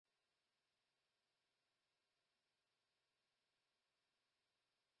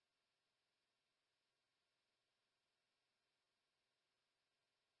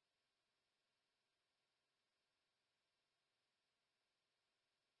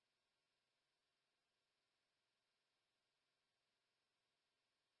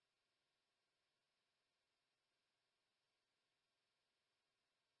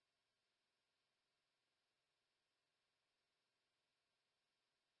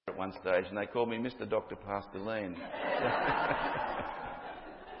at one stage, and they called me Mr. Dr. Pastoline.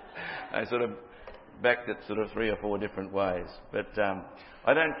 I sort of backed it sort of 3 or 4 different ways. But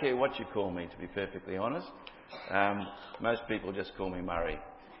I don't care what you call me, to be perfectly honest. Most people just call me Murray,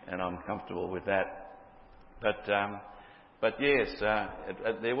 and I'm comfortable with that. But yes,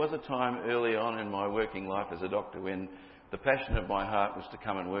 there was a time early on in my working life as a doctor when the passion of my heart was to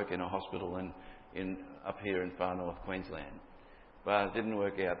come and work in a hospital up here in far north Queensland. But it didn't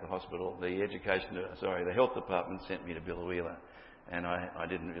work out. The hospital, the health department sent me to Biloela, and I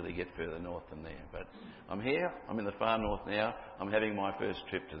didn't really get further north than there. But I'm here. I'm in the far north now. I'm having my first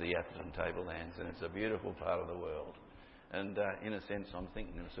trip to the Atherton Tablelands, and it's a beautiful part of the world. And in a sense, I'm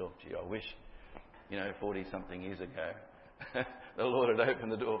thinking to myself, gee, I wish, 40-something years ago, the Lord had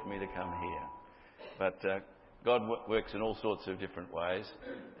opened the door for me to come here. But God works in all sorts of different ways,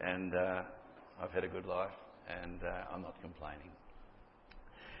 and I've had a good life, and I'm not complaining.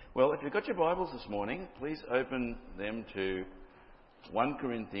 Well, if you've got your Bibles this morning, please open them to 1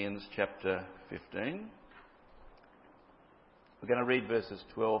 Corinthians chapter 15. We're going to read verses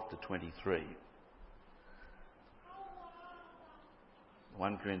 12 to 23.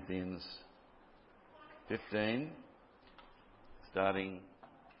 1 Corinthians 15, starting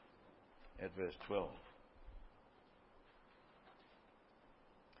at verse 12.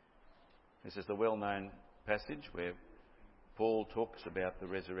 This is the well-known passage where Paul talks about the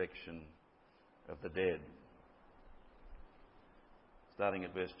resurrection of the dead. Starting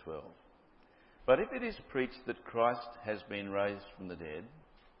at verse 12. But if it is preached that Christ has been raised from the dead,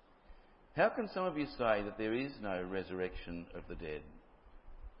 how can some of you say that there is no resurrection of the dead?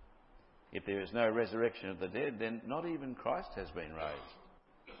 If there is no resurrection of the dead, then not even Christ has been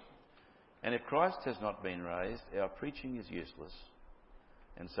raised. And if Christ has not been raised, our preaching is useless,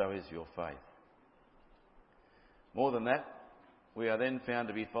 and so is your faith. More than that, we are then found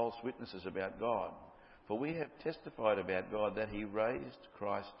to be false witnesses about God, for we have testified about God that he raised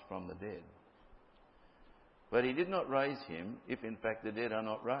Christ from the dead. But he did not raise him if in fact the dead are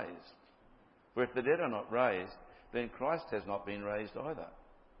not raised. For if the dead are not raised, then Christ has not been raised either.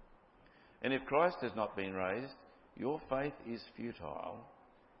 And if Christ has not been raised, your faith is futile.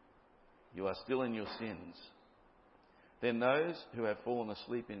 You are still in your sins. Then those who have fallen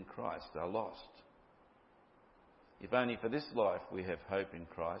asleep in Christ are lost. If only for this life we have hope in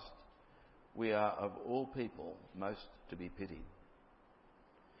Christ, we are of all people most to be pitied.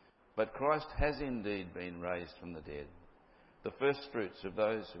 But Christ has indeed been raised from the dead, the firstfruits of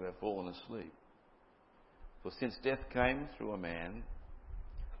those who have fallen asleep. For since death came through a man,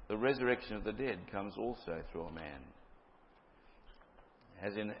 the resurrection of the dead comes also through a man.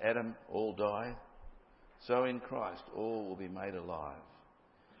 As in Adam all die, so in Christ all will be made alive,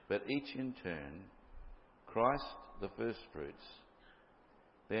 but each in turn, Christ the firstfruits,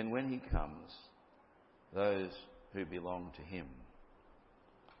 then when he comes, those who belong to him.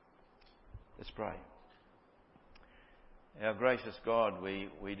 Let's pray. Our gracious God,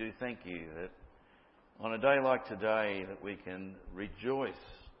 we do thank you that on a day like today that we can rejoice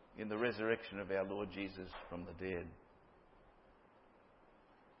in the resurrection of our Lord Jesus from the dead.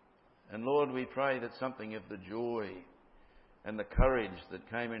 And Lord, we pray that something of the joy and the courage that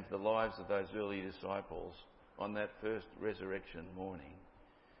came into the lives of those early disciples on that first resurrection morning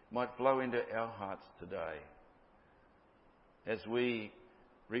might flow into our hearts today as we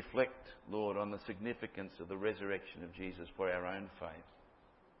reflect, Lord, on the significance of the resurrection of Jesus for our own faith.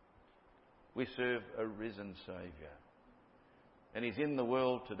 We serve a risen Saviour, and he's in the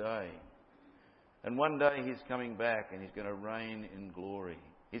world today. And one day he's coming back and he's going to reign in glory.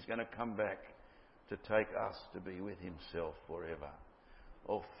 He's going to come back to take us to be with himself forever.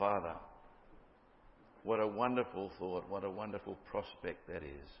 Oh, Father, what a wonderful thought, what a wonderful prospect that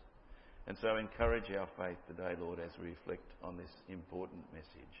is. And so encourage our faith today, Lord, as we reflect on this important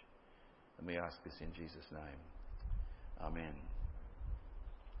message. And we ask this in Jesus' name. Amen.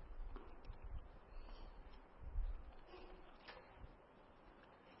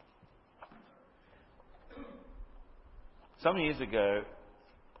 Some years ago,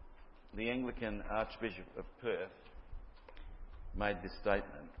 the Anglican Archbishop of Perth made this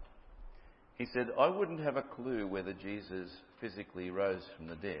statement. He said, "I wouldn't have a clue whether Jesus physically rose from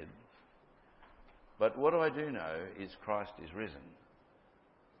the dead, but what I do know is Christ is risen."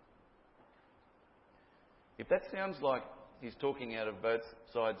 If that sounds like he's talking out of both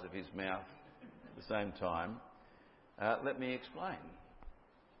sides of his mouth at the same time, let me explain.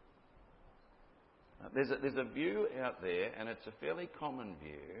 There's a view out there, and it's a fairly common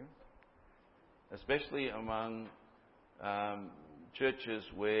view, especially among churches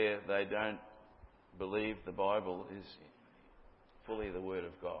where they don't believe the Bible is fully the Word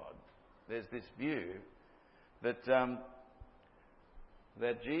of God. There's this view that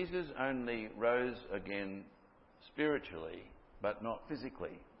that Jesus only rose again spiritually, but not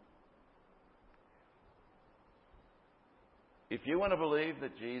physically. If you want to believe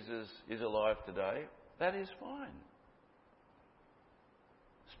that Jesus is alive today, that is fine.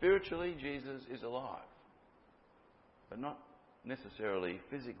 Spiritually, Jesus is alive, but not necessarily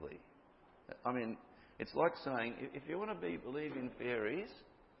physically. I mean, it's like saying, if you want to believe in fairies,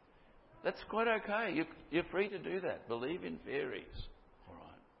 that's quite okay. You're free to do that. Believe in fairies, all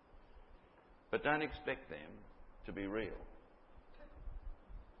right. But don't expect them to be real.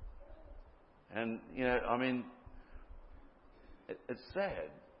 And, I mean, it's sad.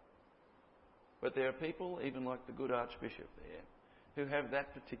 But there are people, even like the good Archbishop there, who have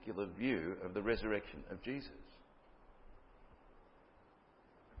that particular view of the resurrection of Jesus.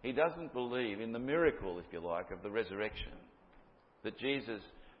 He doesn't believe in the miracle, if you like, of the resurrection. That Jesus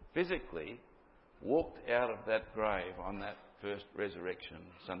physically walked out of that grave on that first resurrection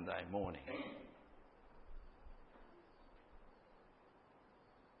Sunday morning.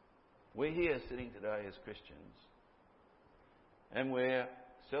 We're here sitting today as Christians, and we're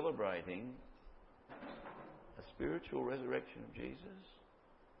celebrating a spiritual resurrection of Jesus?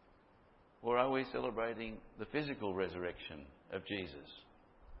 Or are we celebrating the physical resurrection of Jesus?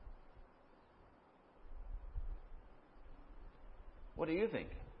 What do you think?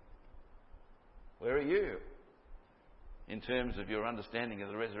 Where are you in terms of your understanding of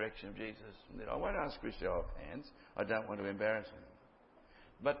the resurrection of Jesus? I won't ask for a show of hands. I don't want to embarrass him.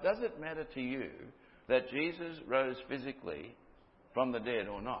 But does it matter to you that Jesus rose physically from the dead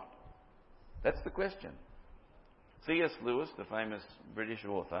or not? That's the question. C.S. Lewis, the famous British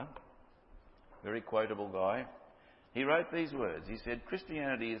author, very quotable guy, he wrote these words. He said,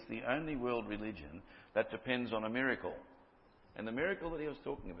 "Christianity is the only world religion that depends on a miracle." And the miracle that he was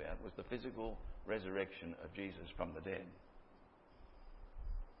talking about was the physical resurrection of Jesus from the dead.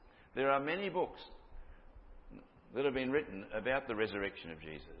 There are many books that have been written about the resurrection of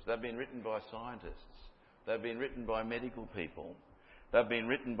Jesus. They've been written by scientists. They've been written by medical people. They've been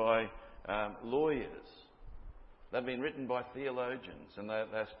written by lawyers. They've been written by theologians, and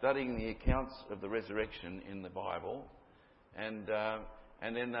they're studying the accounts of the resurrection in the Bible, and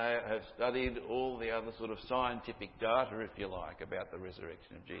then they have studied all the other sort of scientific data, if you like, about the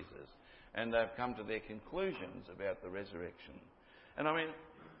resurrection of Jesus, and they've come to their conclusions about the resurrection. And I mean,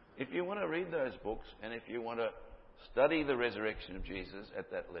 if you want to read those books, and if you want to study the resurrection of Jesus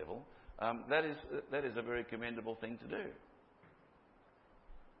at that level, that is a very commendable thing to do.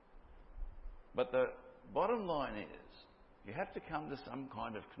 But the bottom line is, you have to come to some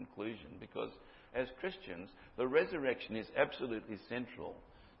kind of conclusion, because as Christians, the resurrection is absolutely central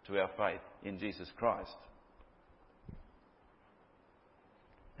to our faith in Jesus Christ.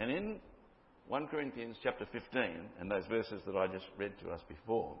 And in 1 Corinthians chapter 15, and those verses that I just read to us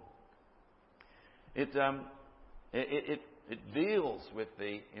before, it deals with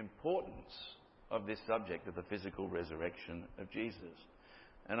the importance of this subject of the physical resurrection of Jesus.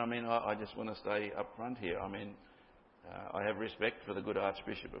 And I mean, I just want to stay up front here. I mean, I have respect for the good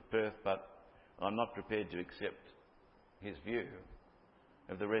Archbishop of Perth, but I'm not prepared to accept his view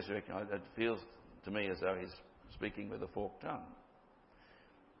of the resurrection. It feels to me as though he's speaking with a forked tongue.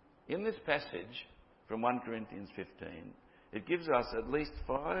 In this passage from 1 Corinthians 15, it gives us at least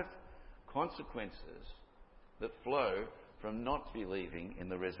 5 consequences that flow from not believing in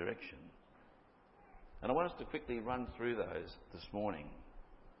the resurrection. And I want us to quickly run through those this morning.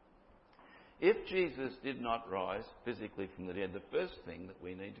 If Jesus did not rise physically from the dead, the first thing that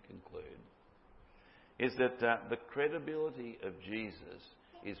we need to conclude is that the credibility of Jesus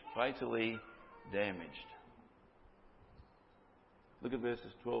is fatally damaged. Look at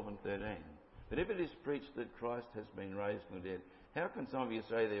verses 12 and 13. But if it is preached that Christ has been raised from the dead, how can some of you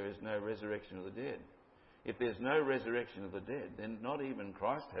say there is no resurrection of the dead? If there's no resurrection of the dead, then not even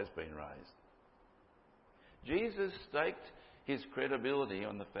Christ has been raised. Jesus staked his credibility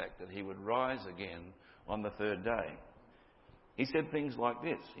on the fact that he would rise again on the third day. He said things like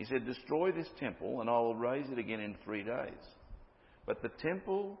this. He said, "Destroy this temple and I will raise it again in 3 days." But the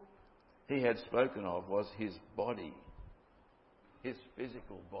temple he had spoken of was his body, his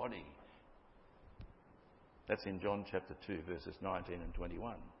physical body. That's in John chapter 2, verses 19 and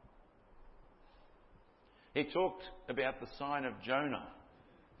 21. He talked about the sign of Jonah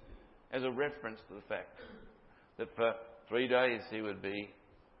as a reference to the fact that for 3 days he would be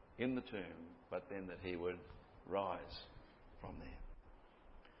in the tomb, but then that he would rise from there.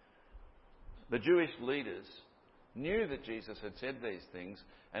 The Jewish leaders knew that Jesus had said these things,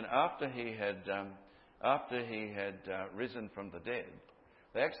 and after he had after he had risen from the dead,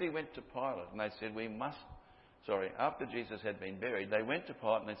 they actually went to Pilate and they said, after Jesus had been buried, they went to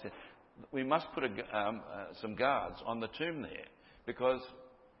Pilate and they said, we must put some guards on the tomb there because,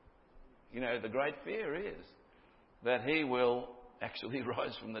 the great fear is that he will actually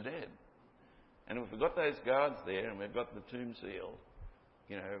rise from the dead. And if we've got those guards there and we've got the tomb sealed,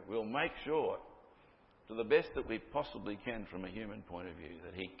 we'll make sure to the best that we possibly can from a human point of view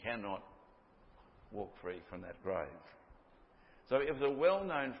that he cannot walk free from that grave. So it was a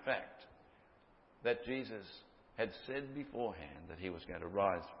well-known fact that Jesus had said beforehand that he was going to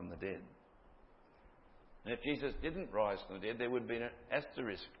rise from the dead. And if Jesus didn't rise from the dead, there would be an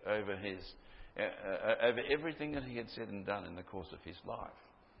asterisk over everything that he had said and done in the course of his life.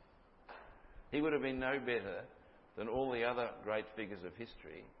 He would have been no better than all the other great figures of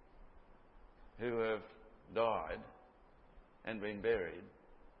history who have died and been buried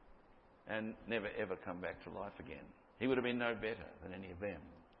and never ever come back to life again. He would have been no better than any of them.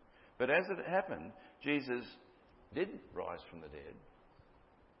 But as it happened, Jesus didn't rise from the dead.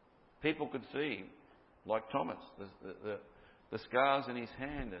 People could see, like Thomas, the scars in his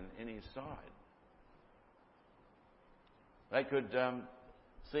hand and in his side. They could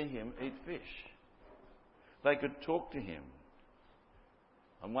see him eat fish. They could talk to him.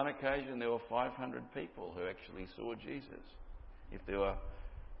 On one occasion, there were 500 people who actually saw Jesus. If they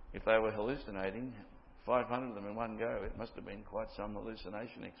were hallucinating, 500 of them in one go, it must have been quite some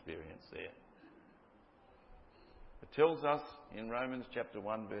hallucination experience there. It tells us in Romans chapter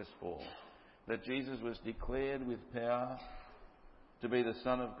 1 verse 4 that Jesus was declared with power to be the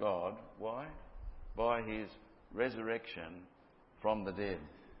Son of God. Why? By his resurrection from the dead.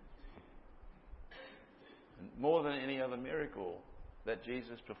 And more than any other miracle that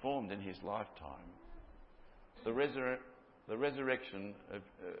Jesus performed in his lifetime, the resurrection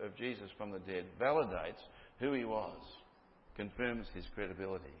of Jesus from the dead validates who he was, confirms his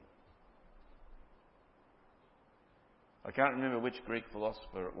credibility. I can't remember which Greek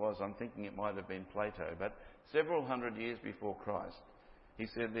philosopher it was. I'm thinking it might have been Plato, but several hundred years before Christ, he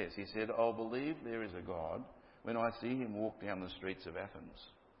said this. He said, I'll believe there is a God when I see him walk down the streets of Athens.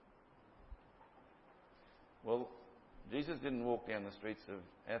 Well, Jesus didn't walk down the streets of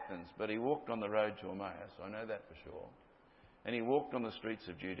Athens, but he walked on the road to Emmaus. I know that for sure. And he walked on the streets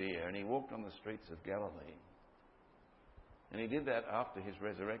of Judea, and he walked on the streets of Galilee. And he did that after his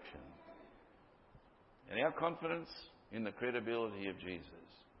resurrection. And our confidence in the credibility of Jesus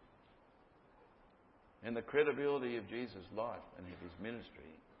and the credibility of Jesus' life and of his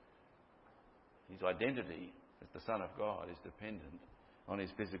ministry, his identity as the Son of God, is dependent on his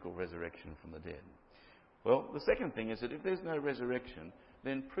physical resurrection from the dead. Well, the second thing is that if there's no resurrection,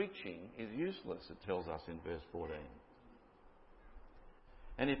 then preaching is useless, it tells us in verse 14.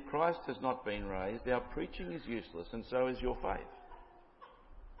 And if Christ has not been raised, our preaching is useless, and so is your faith.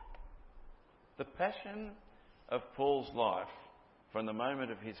 The passion of Paul's life from the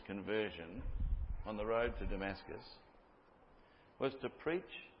moment of his conversion on the road to Damascus was to preach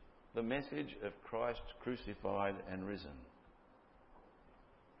the message of Christ crucified and risen.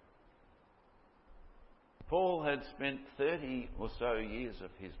 Paul had spent 30 or so years of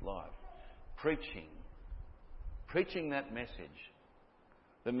his life preaching that message,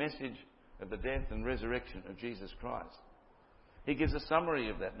 the message of the death and resurrection of Jesus Christ. He gives a summary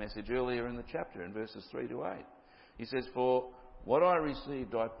of that message earlier in the chapter in verses 3 to 8. He says, for what I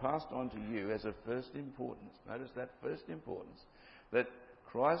received I passed on to you as of first importance. Notice that, first importance. That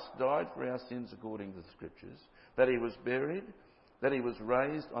Christ died for our sins according to the Scriptures, that he was buried, that he was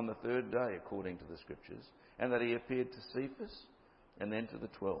raised on the third day according to the Scriptures, and that he appeared to Cephas and then to the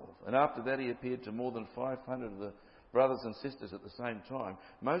 12. And after that he appeared to more than 500 of the brothers and sisters at the same time,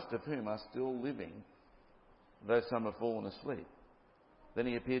 most of whom are still living, though some have fallen asleep. Then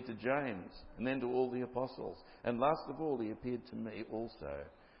he appeared to James, and then to all the apostles. And last of all, he appeared to me also,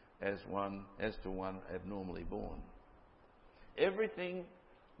 as to one abnormally born. Everything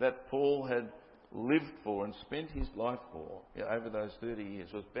that Paul had lived for and spent his life for over those 30 years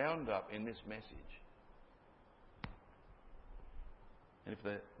was bound up in this message. And if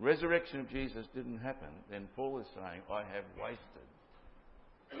the resurrection of Jesus didn't happen, then Paul is saying, I have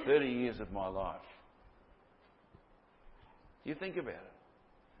wasted 30 years of my life. You think about it.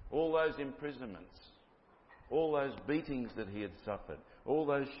 All those imprisonments, all those beatings that he had suffered, all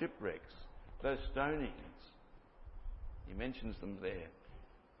those shipwrecks, those stonings. He mentions them there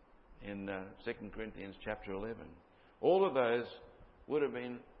in 2 Corinthians chapter 11. All of those would have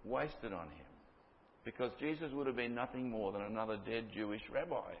been wasted on him because Jesus would have been nothing more than another dead Jewish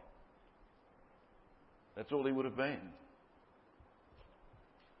rabbi. That's all he would have been.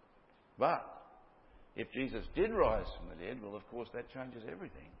 But If Jesus did rise from the dead, well, of course, that changes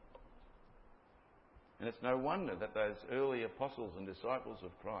everything. And it's no wonder that those early apostles and disciples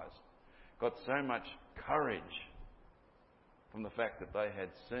of Christ got so much courage from the fact that they had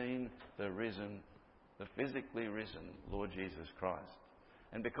seen the physically risen Lord Jesus Christ.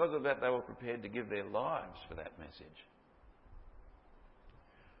 And because of that, they were prepared to give their lives for that message.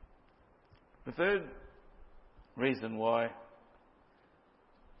 The third reason why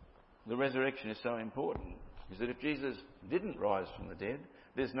the resurrection is so important is that if Jesus didn't rise from the dead,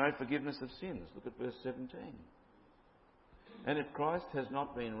 there's no forgiveness of sins. Look at verse 17. And if Christ has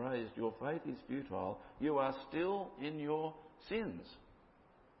not been raised, your faith is futile. You are still in your sins.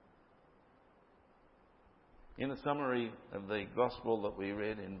 In the summary of the gospel that we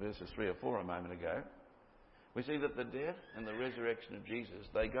read in verses 3 or 4 a moment ago, we see that the death and the resurrection of Jesus,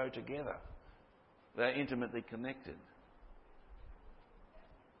 they go together. They're intimately connected.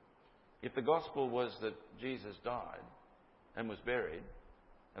 If the gospel was that Jesus died and was buried,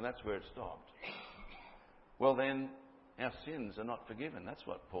 and that's where it stopped, well then our sins are not forgiven. That's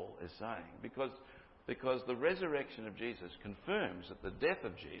what Paul is saying. Because the resurrection of Jesus confirms that the death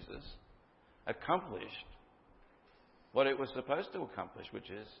of Jesus accomplished what it was supposed to accomplish, which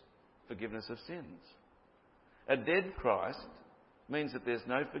is forgiveness of sins. A dead Christ means that there's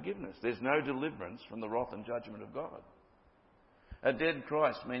no forgiveness. There's no deliverance from the wrath and judgment of God. A dead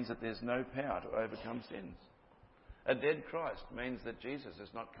Christ means that there's no power to overcome sins. A dead Christ means that Jesus is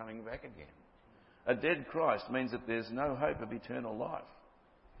not coming back again. A dead Christ means that there's no hope of eternal life.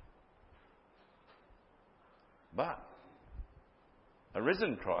 But a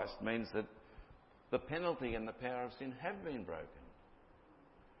risen Christ means that the penalty and the power of sin have been broken.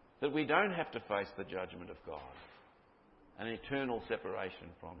 That we don't have to face the judgment of God, an eternal separation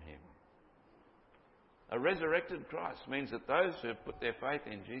from Him. A resurrected Christ means that those who have put their faith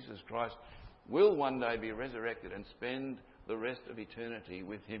in Jesus Christ will one day be resurrected and spend the rest of eternity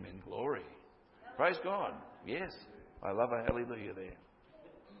with Him in glory. Praise God. Yes, I love a hallelujah there.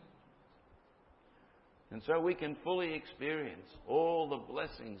 And so we can fully experience all the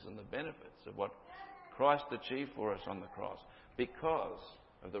blessings and the benefits of what Christ achieved for us on the cross because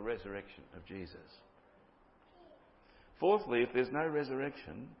of the resurrection of Jesus. Fourthly, if there's no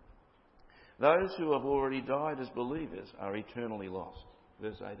resurrection, those who have already died as believers are eternally lost.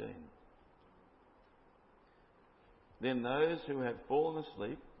 Verse 18. Then those who have fallen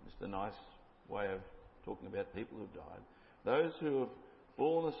asleep, just a nice way of talking about people who've died, those who have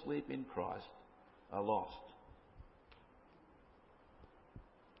fallen asleep in Christ are lost.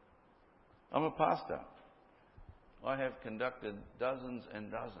 I'm a pastor. I have conducted dozens and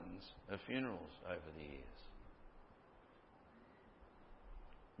dozens of funerals over the years.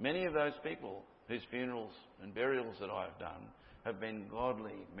 Many of those people whose funerals and burials that I have done have been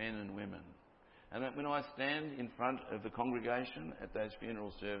godly men and women. And that when I stand in front of the congregation at those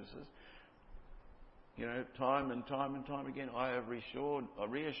funeral services, time and time again, I have reassured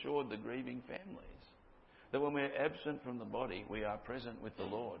the grieving families that when we're absent from the body, we are present with the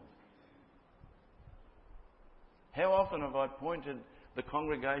Lord. How often have I pointed the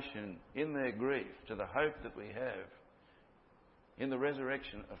congregation in their grief to the hope that we have in the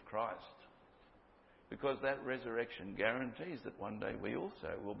resurrection of Christ? Because that resurrection guarantees that one day we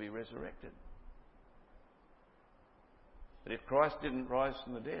also will be resurrected. But if Christ didn't rise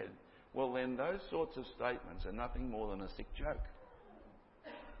from the dead, well then those sorts of statements are nothing more than a sick joke.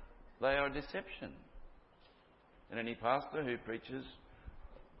 They are a deception. And any pastor who preaches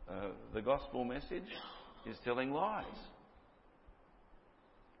the gospel message is telling lies.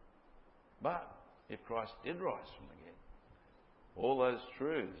 But if Christ did rise from the dead, all those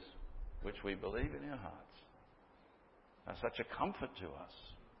truths which we believe in our hearts are such a comfort to us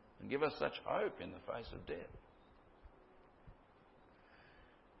and give us such hope in the face of death.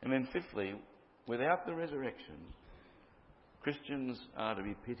 And then fifthly, without the resurrection, Christians are to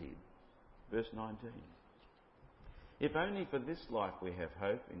be pitied. Verse 19. If only for this life we have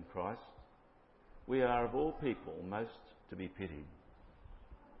hope in Christ, we are of all people most to be pitied.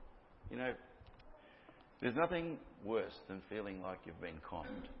 There's nothing worse than feeling like you've been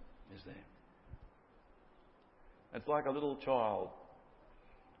conned, is there? It's like a little child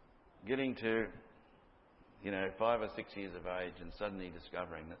getting to, 5 or 6 years of age and suddenly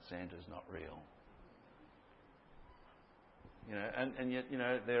discovering that Santa's not real. And yet,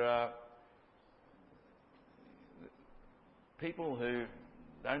 there are people who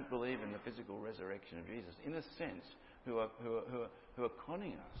don't believe in the physical resurrection of Jesus, in a sense, who are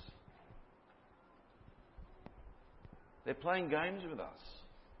conning us. They're playing games with us.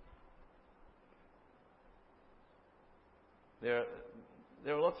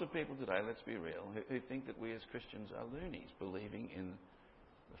 there are lots of people today, let's be real, who think that we as Christians are loonies, believing in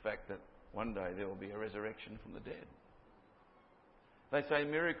the fact that one day there will be a resurrection from the dead. They say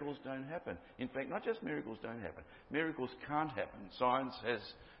miracles don't happen. In fact, not just miracles don't happen. Miracles can't happen. Science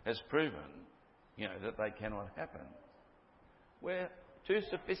has proven, that they cannot happen. We're too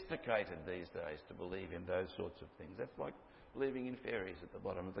sophisticated these days to believe in those sorts of things. That's like believing in fairies at the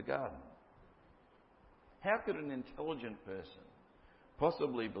bottom of the garden. How could an intelligent person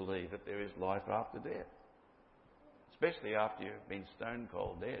possibly believe that there is life after death? Especially after you've been stone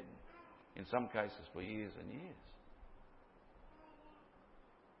cold dead, in some cases for years and years.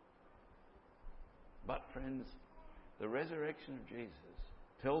 But friends, the resurrection of Jesus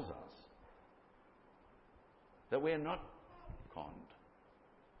tells us that we're not conned.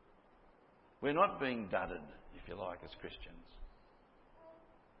 We're not being dudded, if you like, as Christians.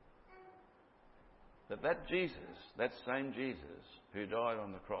 That Jesus, that same Jesus who died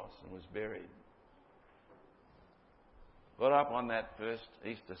on the cross and was buried, got up on that first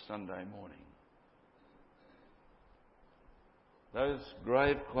Easter Sunday morning. Those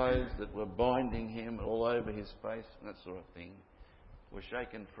grave clothes that were binding him all over his face and that sort of thing were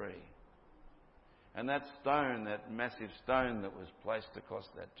shaken free. And that stone, that massive stone that was placed across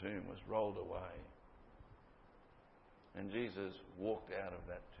that tomb, was rolled away. And Jesus walked out of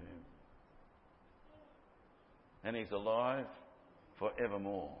that tomb. And he's alive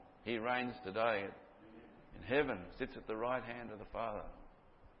forevermore. He reigns today in heaven, sits at the right hand of the Father.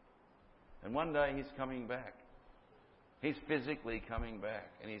 And one day he's coming back. He's physically coming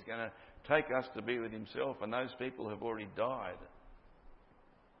back, and he's going to take us to be with himself. And those people who have already died,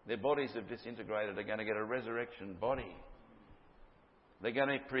 their bodies have disintegrated, are going to get a resurrection body. They're going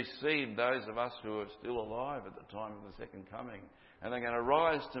to precede those of us who are still alive at the time of the second coming. And they're going to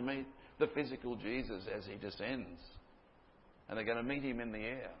rise to meet the physical Jesus as he descends. And they're going to meet him in the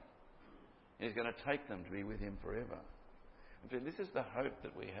air. And he's going to take them to be with him forever. And so this is the hope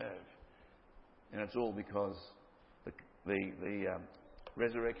that we have. And it's all because the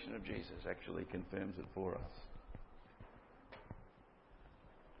resurrection of Jesus actually confirms it for us.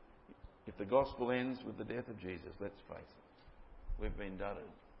 If the gospel ends with the death of Jesus, let's face it, we've been dudded.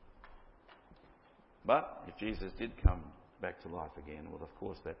 But if Jesus did come back to life again, well, of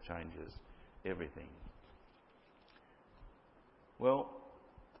course that changes everything. Well,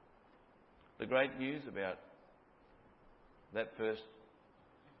 the great news about that first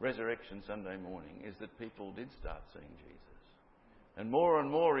Resurrection Sunday morning is that people did start seeing Jesus. And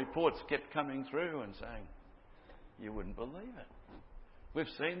more reports kept coming through and saying, you wouldn't believe it. We've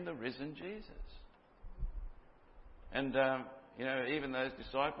seen the risen Jesus. And, even those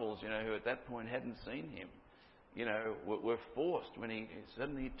disciples, who at that point hadn't seen him, were forced when he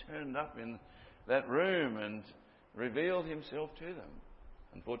suddenly turned up in that room and revealed himself to them.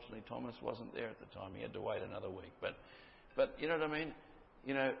 Unfortunately, Thomas wasn't there at the time. He had to wait another week. But you know what I mean?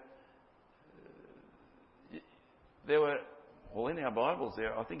 There were, in our Bibles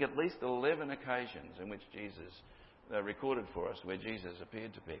there, I think at least 11 occasions in which Jesus recorded for us where Jesus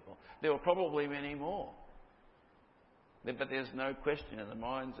appeared to people. There were probably many more. But there's no question in the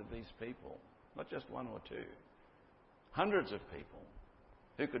minds of these people, not just one or two, hundreds of people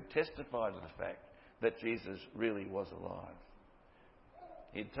who could testify to the fact that Jesus really was alive.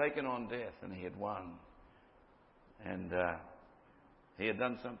 He'd taken on death and he had won. And he had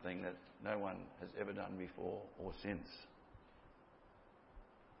done something that no one has ever done before or since.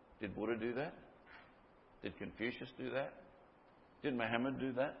 Did Buddha do that? Did Confucius do that? Did Muhammad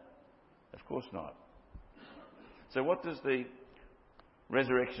do that? Of course not. So what does the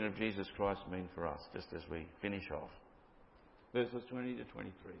resurrection of Jesus Christ mean for us, just as we finish off? Verses 20 to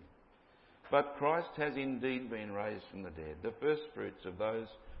 23. But Christ has indeed been raised from the dead, the first fruits of those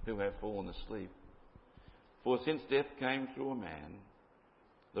who have fallen asleep. For since death came through a man,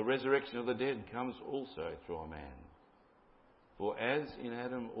 the resurrection of the dead comes also through a man. For as in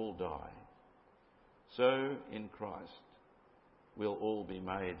Adam all die, so in Christ will all be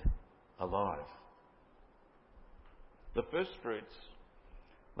made alive. The first fruits,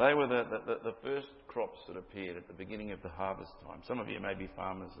 they were the first crops that appeared at the beginning of the harvest time. Some of you may be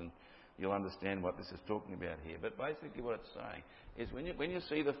farmers and you'll understand what this is talking about here. But basically what it's saying is when you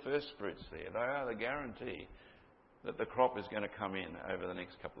see the first fruits there, they are the guarantee that the crop is going to come in over the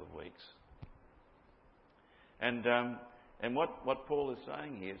next couple of weeks. And what Paul is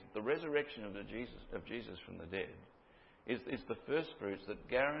saying here is that the resurrection of Jesus from the dead is the first fruits that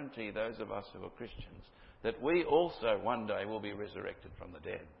guarantee those of us who are Christians that we also one day will be resurrected from the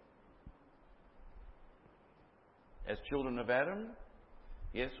dead. As children of Adam,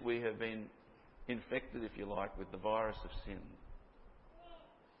 yes, we have been infected, if you like, with the virus of sin.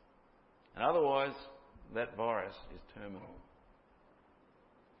 And otherwise, that virus is terminal.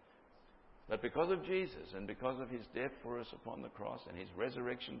 But because of Jesus and because of his death for us upon the cross and his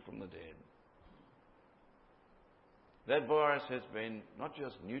resurrection from the dead, that virus has been not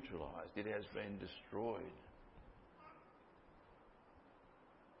just neutralised, it has been destroyed.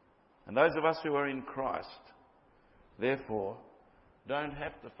 And those of us who are in Christ, therefore, don't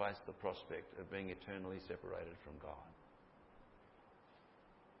have to face the prospect of being eternally separated from God.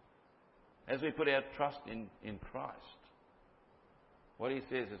 As we put our trust in Christ, what he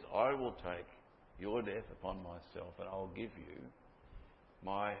says is, I will take your death upon myself and I will give you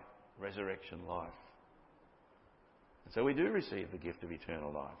my resurrection life. And so we do receive the gift of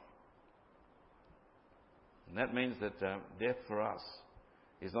eternal life. And that means that death for us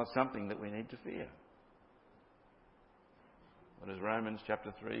is not something that we need to fear. What does Romans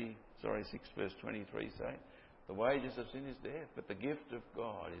chapter 6 verse 23 say? The wages of sin is death, but the gift of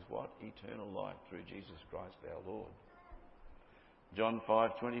God is what? Eternal life through Jesus Christ our Lord. John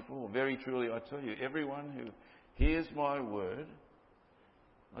 5:24, very truly I tell you, everyone who hears my word,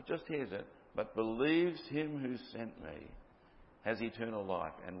 not just hears it, but believes him who sent me, has eternal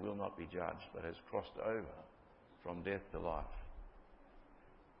life and will not be judged, but has crossed over from death to life.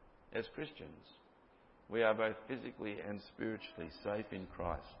 As Christians, we are both physically and spiritually safe in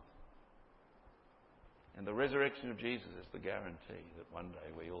Christ. And the resurrection of Jesus is the guarantee that one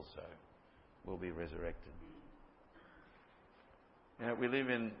day we also will be resurrected. Now, we live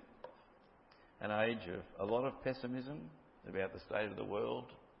in an age of a lot of pessimism about the state of the world,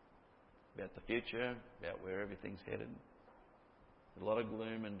 about the future, about where everything's headed. A lot of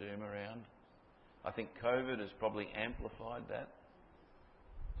gloom and doom around. I think COVID has probably amplified that.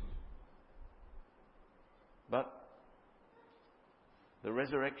 But the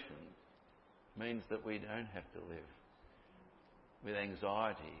resurrection means that we don't have to live with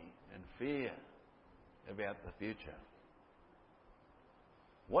anxiety and fear about the future.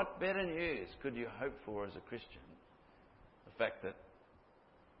 What better news could you hope for as a Christian? The fact that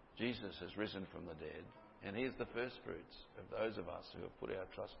Jesus has risen from the dead and he is the first fruits of those of us who have put our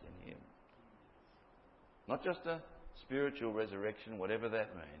trust in him. Not just a spiritual resurrection, whatever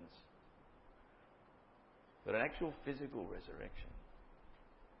that means, but an actual physical resurrection.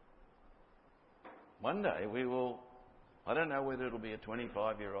 One day we will, I don't know whether it'll be a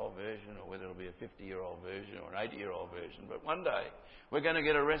 25-year-old version or whether it'll be a 50-year-old version or an 80-year-old version, but one day we're going to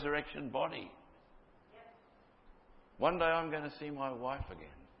get a resurrection body. One day I'm going to see my wife again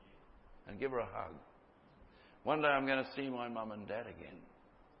and give her a hug. One day I'm going to see my mum and dad again.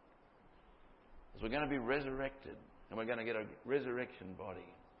 Because we're going to be resurrected and we're going to get a resurrection body.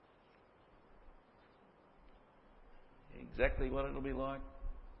 Exactly what it'll be like,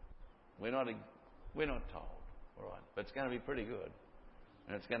 we're not told, all right? But it's going to be pretty good,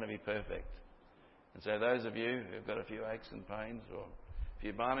 and it's going to be perfect. And so those of you who've got a few aches and pains or a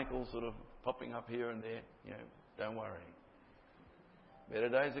few barnacles sort of popping up here and there, don't worry. Better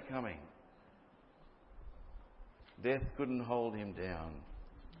days are coming. Death couldn't hold him down.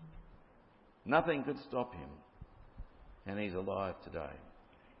 Nothing could stop him, and he's alive today.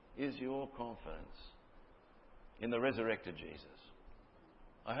 Is your confidence in the resurrected Jesus?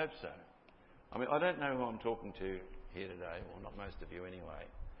 I hope so. I mean, I don't know who I'm talking to here today, well, not most of you anyway.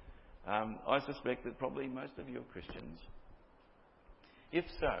 I suspect that probably most of you are Christians. If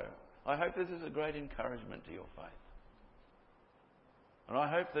so, I hope this is a great encouragement to your faith. And I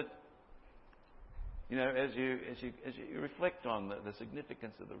hope that, as you reflect on the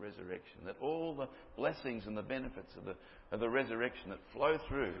significance of the resurrection, that all the blessings and the benefits of the resurrection that flow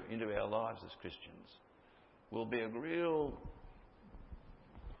through into our lives as Christians will be a real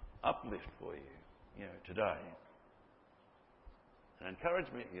uplift for you, today. And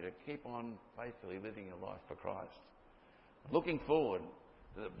encouragement you to keep on faithfully living your life for Christ. Looking forward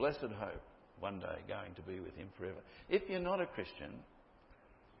to the blessed hope one day going to be with him forever. If you're not a Christian,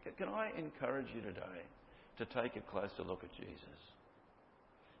 can I encourage you today to take a closer look at Jesus?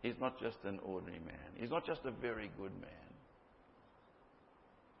 He's not just an ordinary man. He's not just a very good man.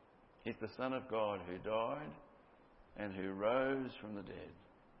 He's the Son of God who died and who rose from the dead.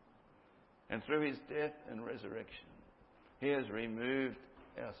 And through his death and resurrection, he has removed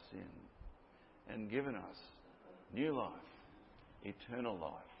our sin and given us new life, eternal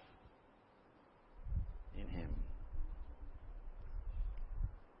life in him.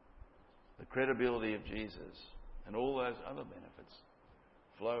 The credibility of Jesus and all those other benefits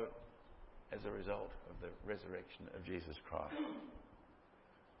flow as a result of the resurrection of Jesus Christ.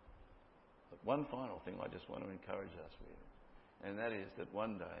 But one final thing I just want to encourage us with, and that is that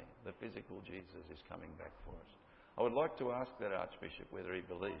one day the physical Jesus is coming back for us. I would like to ask that Archbishop whether he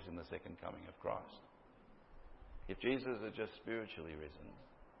believes in the second coming of Christ. If Jesus is just spiritually risen,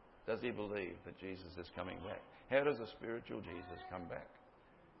 does he believe that Jesus is coming back? How does a spiritual Jesus come back?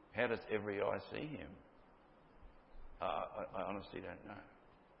 How does every eye see him? I honestly don't know.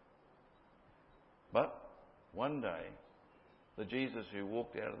 But one day, the Jesus who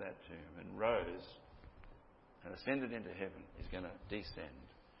walked out of that tomb and rose and ascended into heaven is going to descend,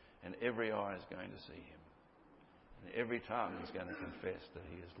 and every eye is going to see him. And every tongue is going to confess that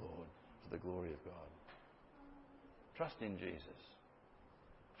he is Lord, to the glory of God. Trust in Jesus.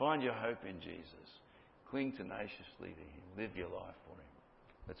 Find your hope in Jesus. Cling tenaciously to him. Live your life for him.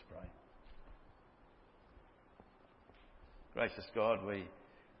 Let's pray. Gracious God,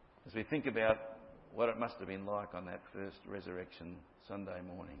 as we think about what it must have been like on that first resurrection Sunday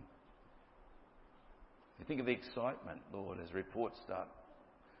morning, we think of the excitement, Lord, as reports start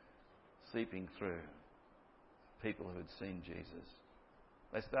seeping through people who had seen Jesus.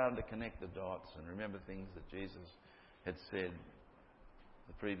 They started to connect the dots and remember things that Jesus had said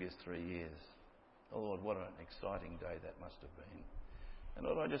the previous 3 years. Oh Lord, what an exciting day that must have been. And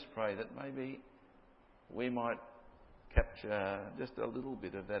Lord, I just pray that maybe we might capture just a little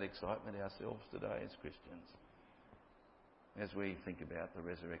bit of that excitement ourselves today as Christians as we think about the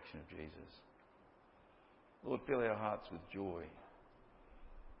resurrection of Jesus. Lord, fill our hearts with joy.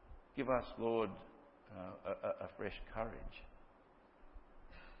 Give us, Lord, a fresh courage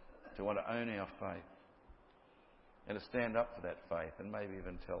to want to own our faith and to stand up for that faith and maybe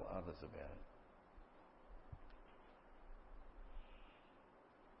even tell others about it.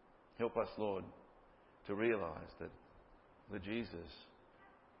 Help us, Lord, to realise that the Jesus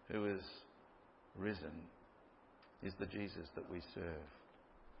who is risen is the Jesus that we serve,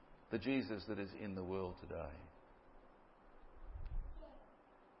 the Jesus that is in the world today,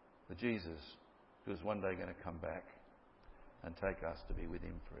 the Jesus who is one day going to come back and take us to be with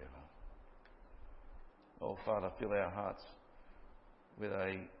him forever. Oh, Father, fill our hearts with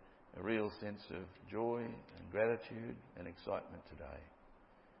a real sense of joy and gratitude and excitement today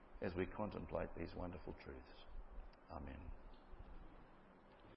as we contemplate these wonderful truths. Amen.